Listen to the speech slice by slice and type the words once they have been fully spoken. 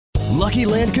Lucky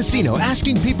Land Casino,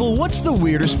 asking people, what's the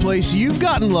weirdest place you've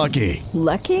gotten lucky?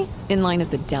 Lucky? In line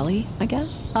at the deli, I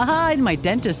guess? Aha, in my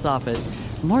dentist's office.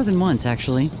 More than once,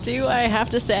 actually. Do I have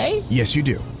to say? Yes, you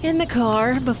do. In the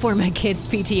car before my kids'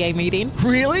 PTA meeting.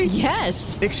 Really?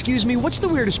 Yes. Excuse me, what's the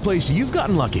weirdest place you've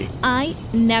gotten lucky? I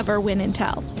never win and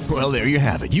tell. Well, there you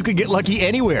have it. You can get lucky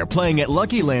anywhere, playing at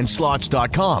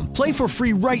LuckyLandSlots.com. Play for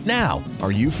free right now.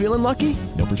 Are you feeling lucky?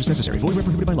 No purchase necessary. Void where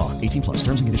prohibited by law. 18 plus.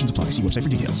 Terms and conditions apply. See website for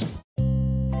details.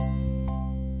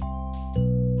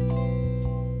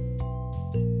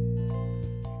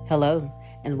 Hello,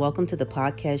 and welcome to the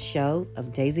podcast show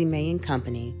of Daisy May and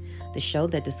Company, the show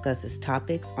that discusses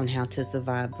topics on how to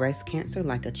survive breast cancer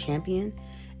like a champion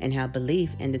and how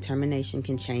belief and determination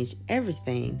can change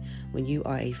everything when you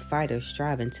are a fighter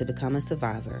striving to become a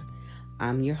survivor.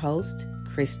 I'm your host,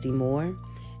 Christy Moore,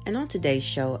 and on today's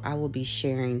show, I will be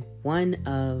sharing one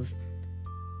of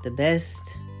the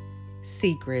best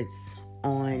secrets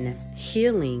on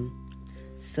healing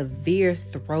severe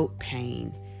throat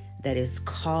pain that is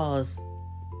caused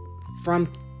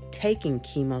from taking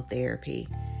chemotherapy,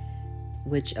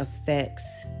 which affects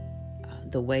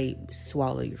the way you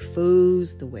swallow your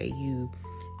foods, the way you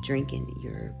drink in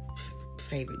your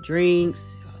favorite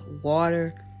drinks,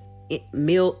 water,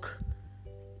 milk,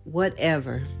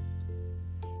 whatever.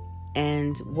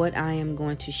 And what I am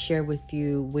going to share with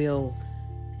you will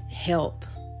help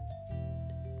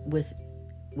with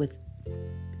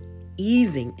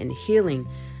easing and healing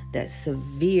that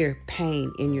severe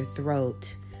pain in your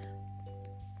throat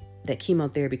that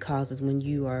chemotherapy causes when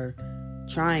you are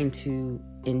trying to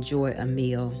enjoy a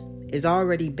meal. Is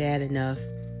already bad enough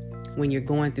when you're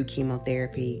going through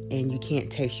chemotherapy and you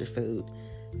can't taste your food.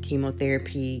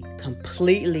 Chemotherapy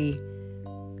completely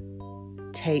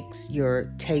takes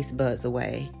your taste buds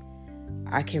away.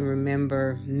 I can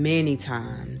remember many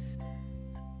times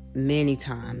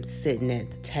sitting at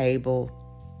the table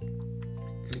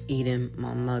eating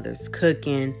my mother's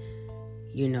cooking,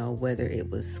 whether it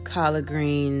was collard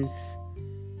greens,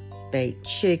 baked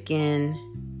chicken,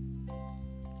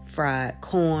 fried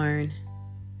corn,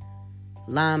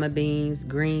 lima beans,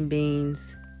 green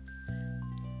beans,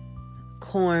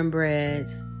 cornbread,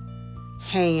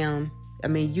 ham,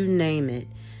 you name it,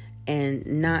 and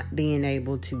not being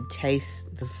able to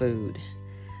taste the food.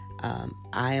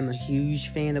 I am a huge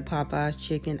fan of Popeye's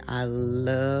chicken. I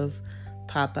love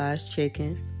Popeye's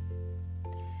chicken.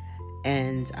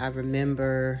 And I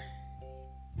remember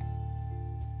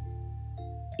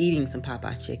eating some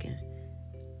Popeye's chicken,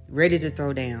 ready to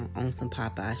throw down on some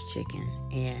Popeye's chicken.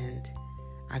 And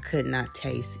I could not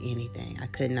taste anything. I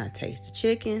could not taste the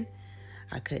chicken.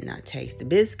 I could not taste the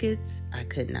biscuits. I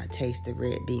could not taste the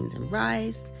red beans and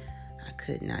rice. I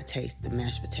could not taste the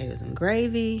mashed potatoes and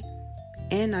gravy.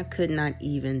 And I could not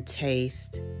even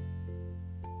taste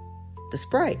the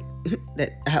Sprite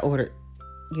that I ordered,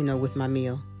 with my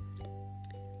meal.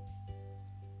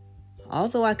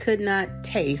 Although I could not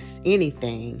taste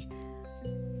anything,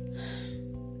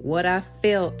 what I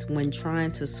felt when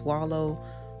trying to swallow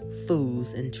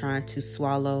foods and trying to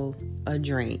swallow a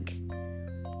drink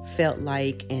felt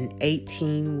like an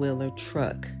 18-wheeler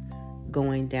truck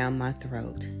going down my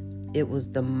throat. It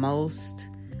was the most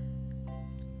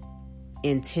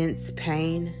intense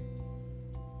pain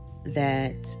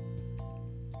that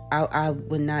I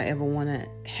would not ever want to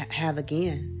have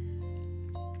again.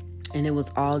 And it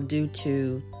was all due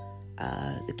to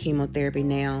the chemotherapy.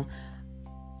 Now,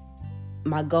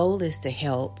 my goal is to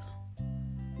help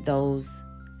those,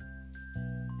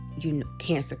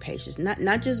 cancer patients,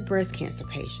 not just breast cancer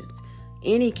patients,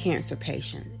 any cancer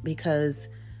patient, because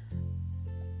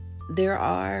there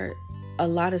are a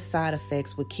lot of side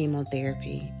effects with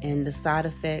chemotherapy, and the side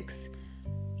effects,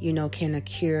 can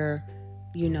occur,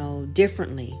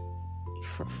 differently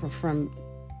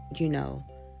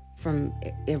from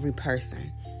every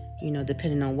person,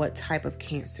 depending on what type of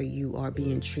cancer you are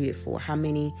being treated for, how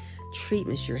many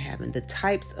treatments you're having, the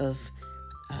types of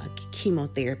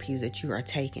chemotherapies that you are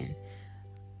taking.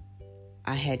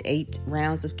 I had 8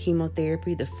 rounds of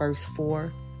chemotherapy. The first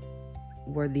 4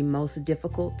 were the most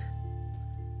difficult,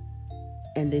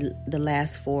 and the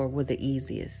last 4 were the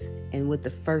easiest. And with the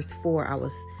first 4, I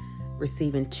was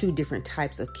receiving 2 different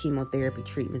types of chemotherapy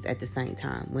treatments at the same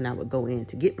time when I would go in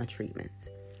to get my treatments.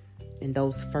 And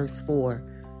those first 4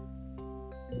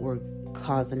 were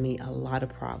causing me a lot of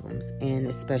problems, and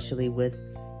especially with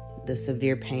the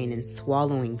severe pain in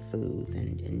swallowing foods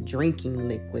and drinking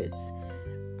liquids.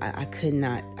 I could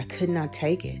not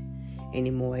take it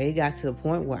anymore. It got to the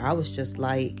point where I was just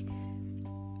like,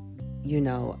 I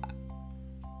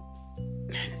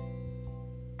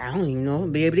don't even know if I'll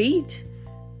be able to eat.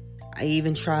 I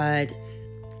even tried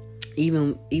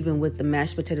even with the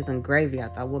mashed potatoes and gravy, I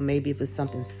thought, well, maybe if it's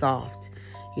something soft,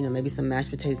 maybe some mashed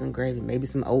potatoes and gravy, maybe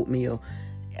some oatmeal.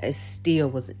 It still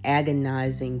was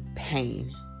agonizing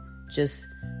pain just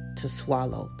to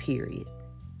swallow, period.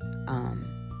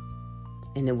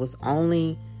 And it was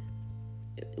only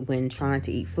when trying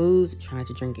to eat foods, trying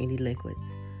to drink any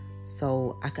liquids.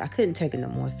 So I couldn't take it no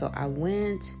more. So I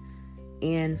went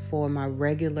in for my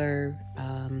regular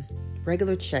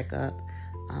checkup,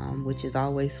 which is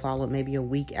always followed maybe a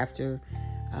week after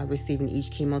receiving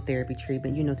each chemotherapy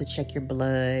treatment, to check your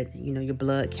blood, your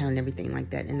blood count and everything like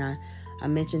that. And I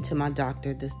mentioned to my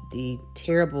doctor the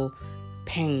terrible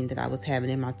pain that I was having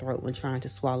in my throat when trying to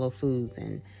swallow foods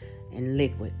and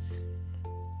liquids.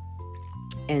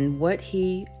 And what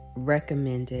he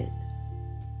recommended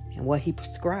and what he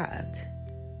prescribed.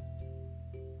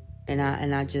 And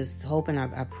I just hope and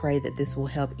I pray that this will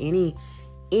help any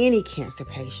cancer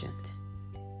patient.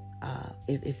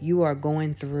 If you are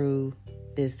going through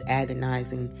this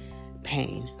agonizing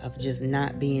pain of just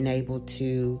not being able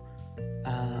to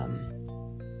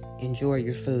enjoy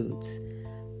your foods,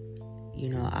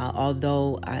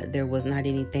 although there was not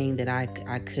anything that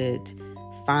I could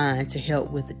find to help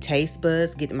with the taste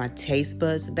buds, getting my taste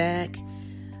buds back,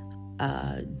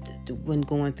 when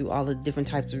going through all the different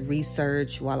types of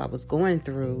research while I was going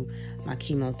through my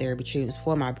chemotherapy treatments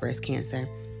for my breast cancer,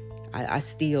 I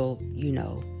still,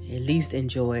 at least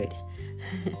enjoyed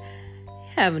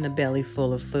having a belly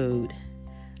full of food.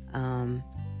 And,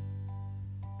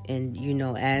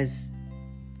 as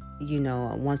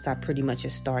once I pretty much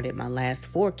had started my last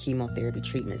 4 chemotherapy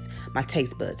treatments, my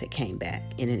taste buds had came back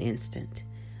in an instant.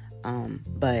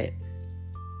 But,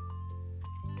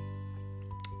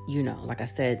 like I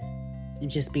said,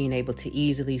 just being able to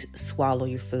easily swallow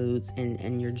your foods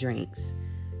and your drinks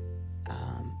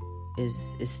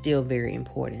is still very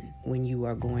important when you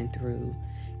are going through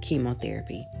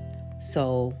chemotherapy.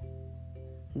 So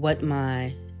what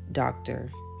my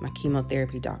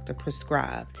chemotherapy doctor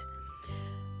prescribed,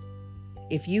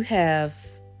 if you have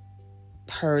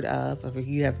heard of, or if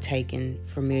you have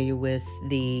familiar with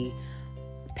the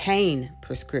pain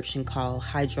prescription called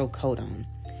hydrocodone.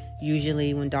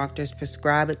 Usually when doctors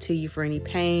prescribe it to you for any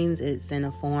pains, it's in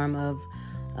a form of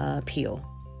a pill,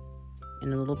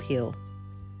 in a little pill.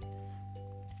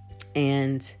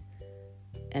 And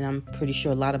I'm pretty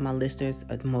sure a lot of my listeners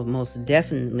are most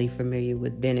definitely familiar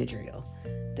with Benadryl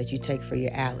that you take for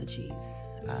your allergies,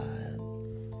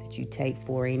 that you take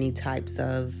for any types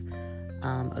of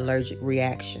allergic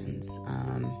reactions.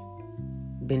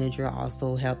 Benadryl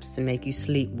also helps to make you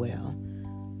sleep well.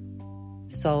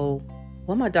 So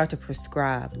what my doctor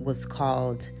prescribed was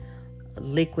called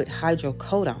liquid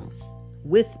hydrocodone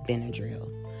with Benadryl.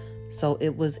 So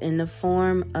it was in the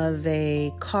form of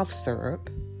a cough syrup,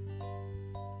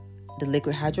 the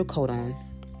liquid hydrocodone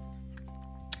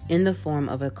in the form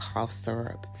of a cough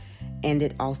syrup, and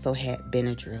it also had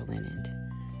Benadryl in it.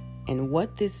 And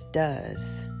what this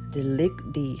does,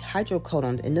 the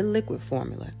hydrocodone in the liquid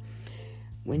formula,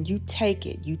 when you take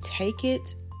it,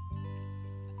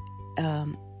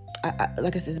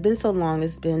 like I said, it's been so long.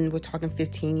 We're talking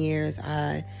 15 years.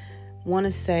 I want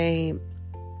to say,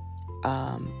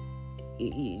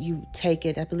 you take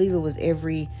it, I believe it was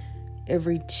every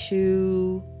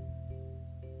 2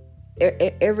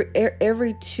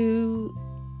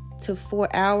 to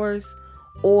 4 hours,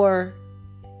 or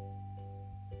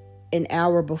an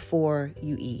hour before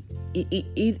you eat.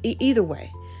 Either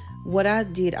way, what I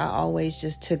did, I always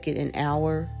just took it an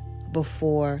hour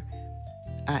before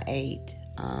I ate.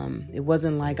 It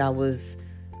wasn't like I was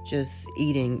just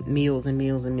eating meals and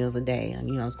meals and meals a day. I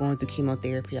was going through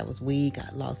chemotherapy. I was weak. I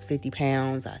lost 50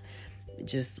 pounds. I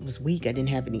just was weak. I didn't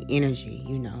have any energy,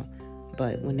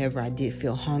 But whenever I did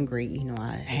feel hungry,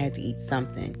 I had to eat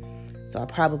something. So I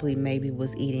probably maybe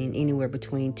was eating anywhere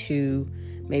between 2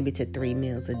 maybe to 3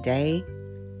 meals a day.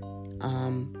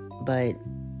 But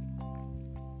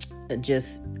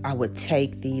I would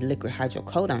take the liquid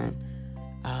hydrocodone,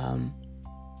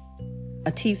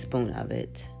 a teaspoon of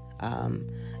it.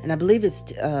 And I believe it's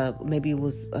maybe it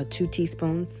was 2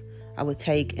 teaspoons I would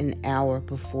take an hour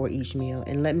before each meal.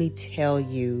 And let me tell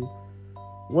you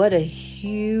what a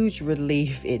huge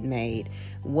relief it made.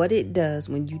 What it does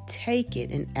when you take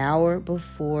it an hour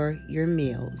before your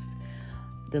meals,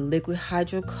 the liquid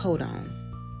hydrocodone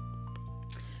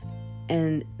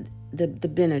and the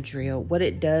Benadryl, what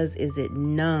it does is it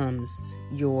numbs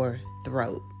your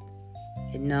throat.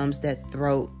 It numbs that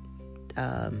throat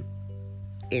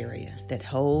area, that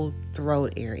whole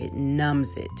throat area. It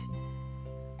numbs it.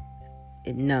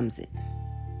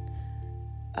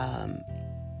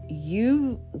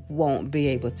 you won't be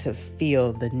able to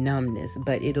feel the numbness,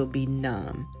 but it'll be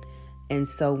numb. And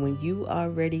so when you are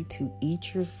ready to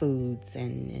eat your foods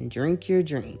and drink your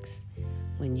drinks,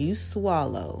 when you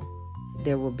swallow,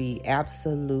 there will be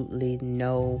absolutely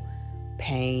no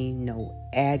pain, no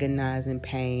agonizing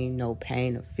pain, no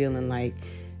pain of feeling like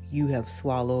you have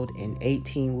swallowed an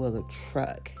 18-wheeler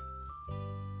truck.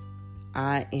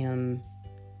 I am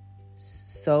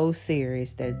so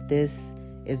serious that this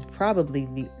is probably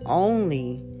the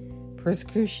only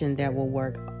prescription that will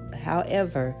work.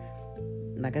 However,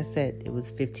 like I said, it was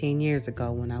 15 years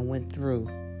ago when I went through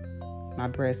my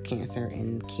breast cancer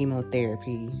and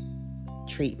chemotherapy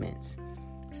treatments.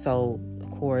 So, of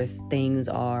course, things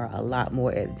are a lot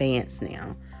more advanced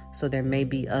now. So there may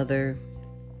be other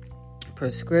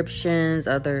prescriptions,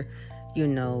 other,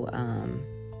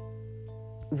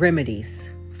 remedies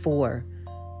for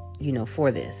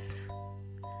this.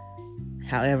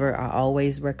 However, I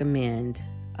always recommend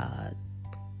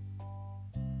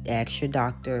ask your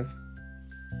doctor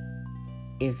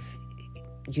if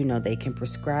they can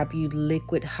prescribe you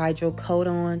liquid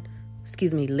hydrocodone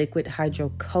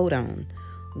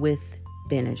with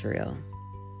Benadryl.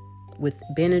 With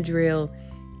Benadryl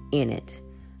in it.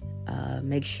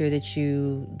 Make sure that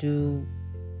you do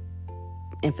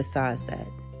emphasize that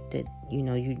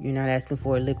you're not asking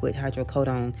for a liquid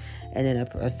hydrocodone and then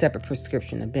a separate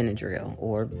prescription of Benadryl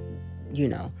or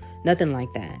nothing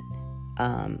like that.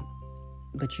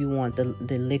 But you want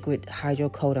the liquid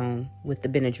hydrocodone with the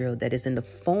Benadryl that is in the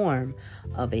form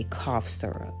of a cough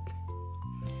syrup.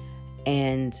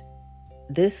 And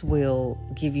this will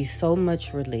give you so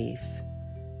much relief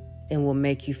and will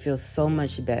make you feel so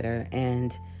much better,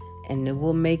 and it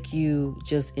will make you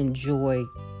just enjoy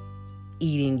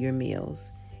eating your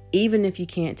meals. Even if you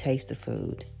can't taste the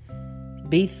food,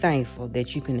 be thankful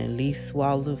that you can at least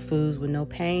swallow the foods with no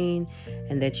pain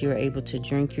and that you're able to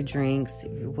drink your drinks,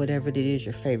 whatever it is,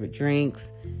 your favorite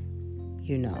drinks,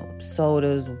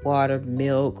 sodas, water,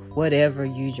 milk, whatever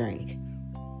you drink,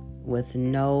 with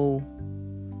no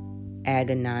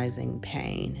agonizing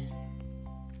pain.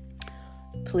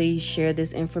 Please share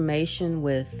this information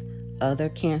with other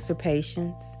cancer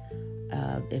patients.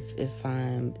 If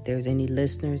there's any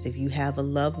listeners, if you have a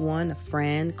loved one, a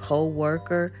friend,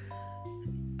 co-worker,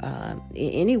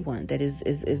 anyone that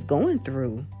is going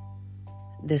through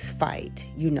this fight,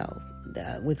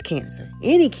 with cancer,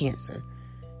 any cancer,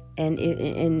 and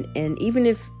even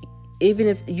if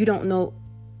you don't know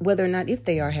whether or not if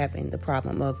they are having the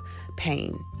problem of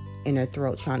pain in their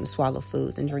throat, trying to swallow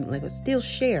foods and drink liquids, still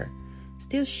share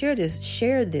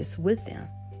this with them.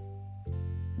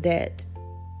 That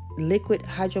liquid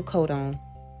hydrocodone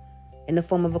in the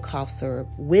form of a cough syrup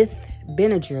with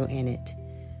Benadryl in it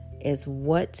is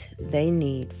what they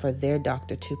need for their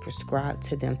doctor to prescribe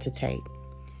to them to take.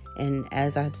 And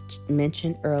as I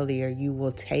mentioned earlier, you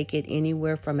will take it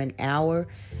anywhere from an hour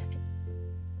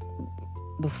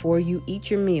before you eat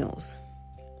your meals.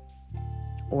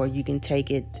 Or you can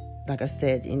take it, like I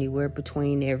said, anywhere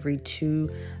between every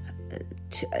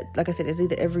it's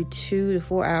either every 2 to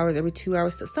 4 hours, every 2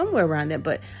 hours, so somewhere around that.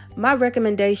 But my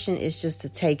recommendation is just to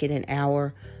take it an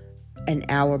hour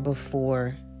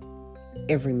before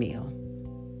every meal,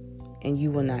 and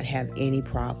you will not have any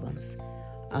problems.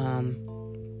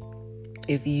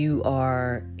 If you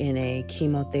are in a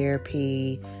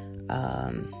chemotherapy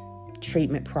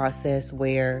treatment process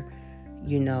where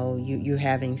you're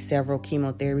having several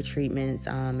chemotherapy treatments,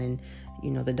 and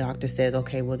the doctor says,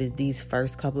 okay, well, these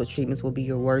first couple of treatments will be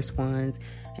your worst ones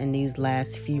and these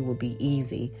last few will be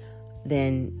easy,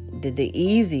 then the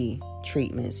easy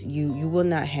treatments, you will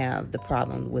not have the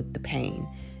problem with the pain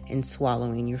in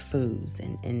swallowing your foods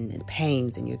and the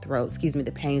pains in your throat,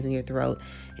 the pains in your throat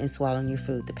and swallowing your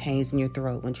food, the pains in your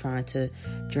throat when trying to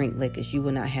drink liquids. You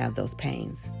will not have those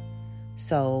pains.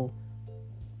 So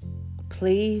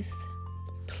please,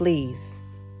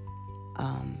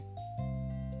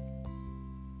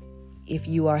 if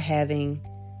you are having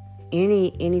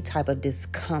any type of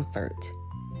discomfort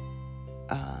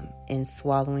in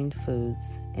swallowing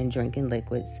foods and drinking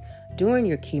liquids during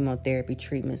your chemotherapy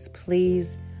treatments,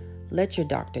 please let your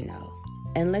doctor know.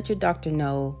 And let your doctor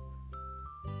know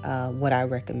what I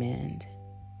recommend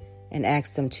and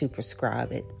ask them to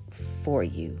prescribe it for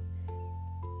you.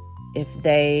 If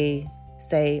they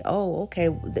say, oh, okay,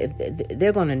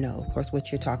 they're going to know, of course,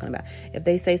 what you're talking about. If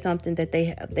they say something that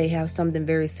they have something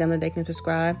very similar they can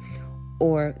prescribe,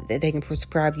 or that they can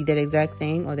prescribe you that exact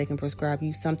thing, or they can prescribe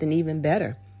you something even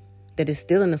better that is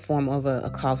still in the form of a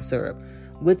cough syrup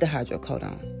with the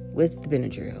hydrocodone, with the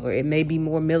Benadryl, or it may be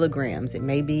more milligrams. It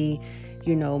may be,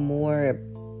 more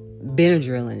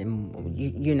Benadryl and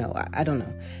you know, I don't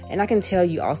know. And I can tell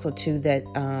you also too that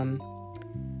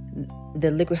the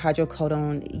liquid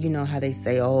hydrocodone, you know how they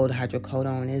say, oh, the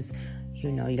hydrocodone is,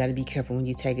 you know, you got to be careful when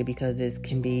you take it because it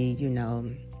can be, you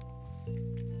know,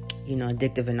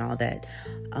 addictive and all that.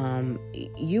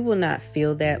 You will not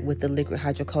feel that with the liquid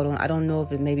hydrocodone. I don't know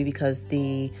if it may be because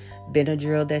the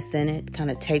Benadryl that's in it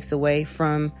kind of takes away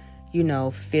from, you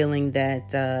know, feeling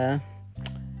that,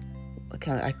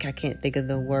 I can't think of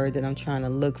the word that I'm trying to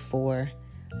look for.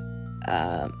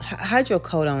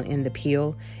 Hydrocodone in the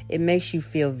pill, it makes you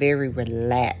feel very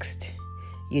relaxed,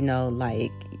 you know,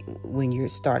 like when you're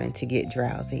starting to get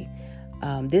drowsy.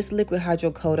 This liquid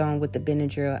hydrocodone with the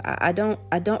Benadryl, I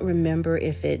don't remember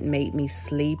if it made me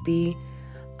sleepy.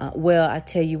 Well, I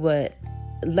tell you what,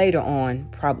 later on,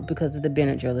 probably because of the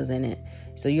Benadryl is in it.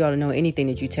 So you ought to know anything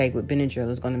that you take with Benadryl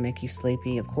is going to make you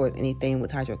sleepy. Of course, anything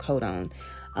with hydrocodone.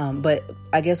 But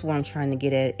I guess what I'm trying to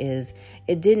get at is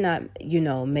it did not, you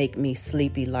know, make me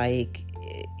sleepy like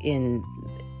in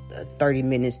 30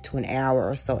 minutes to an hour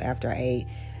or so after I ate.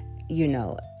 You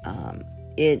know,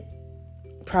 it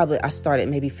probably, I started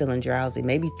maybe feeling drowsy,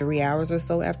 maybe 3 hours or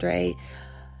so after I ate.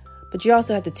 But you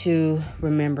also have to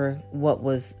remember what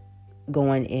was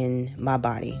going in my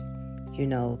body, you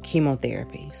know,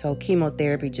 chemotherapy. So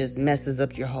chemotherapy just messes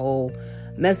up your whole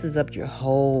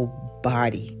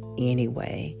body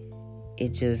anyway. It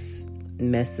just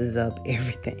messes up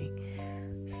everything.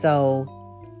 So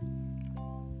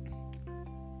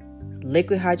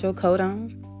liquid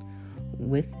hydrocodone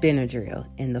with Benadryl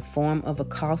in the form of a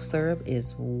cough syrup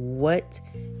is what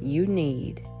you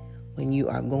need when you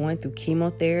are going through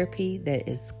chemotherapy that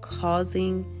is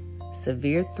causing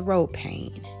severe throat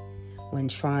pain, when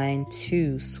trying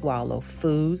to swallow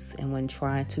foods, and when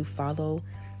trying to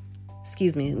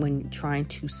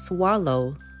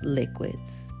swallow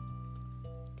liquids.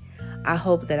 I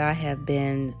hope that I have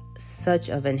been such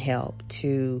of an help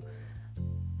to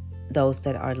those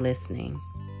that are listening.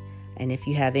 And if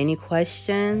you have any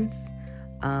questions,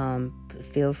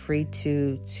 feel free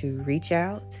to reach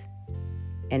out,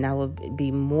 and I will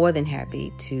be more than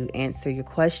happy to answer your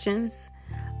questions.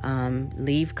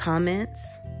 Leave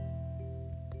comments.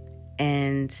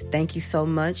 And thank you so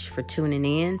much for tuning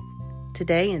in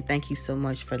today, and thank you so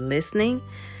much for listening.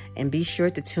 And be sure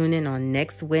to tune in on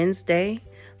next Wednesday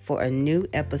for a new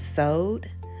episode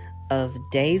of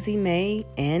Daisy Mae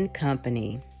and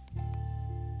Company.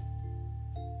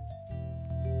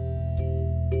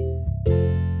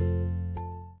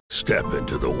 Step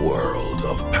into the world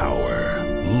of power,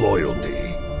 loyalty,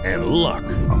 and luck.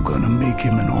 I'm gonna make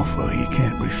him an offer he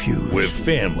can't refuse. With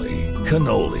family,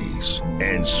 cannolis,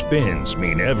 and spins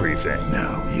mean everything.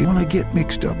 Now, you wanna get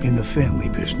mixed up in the family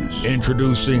business.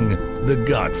 Introducing The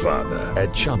Godfather at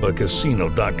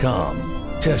ChumbaCasino.com.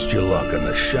 Test your luck in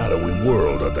the shadowy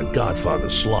world of The Godfather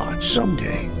slot.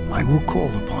 Someday, I will call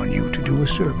upon you to do a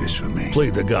service for me. Play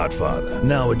The Godfather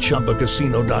now at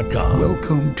ChumbaCasino.com.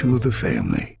 Welcome to the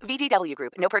family. VGW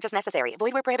Group. No purchase necessary.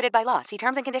 Void where prohibited by law. See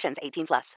terms and conditions. 18+.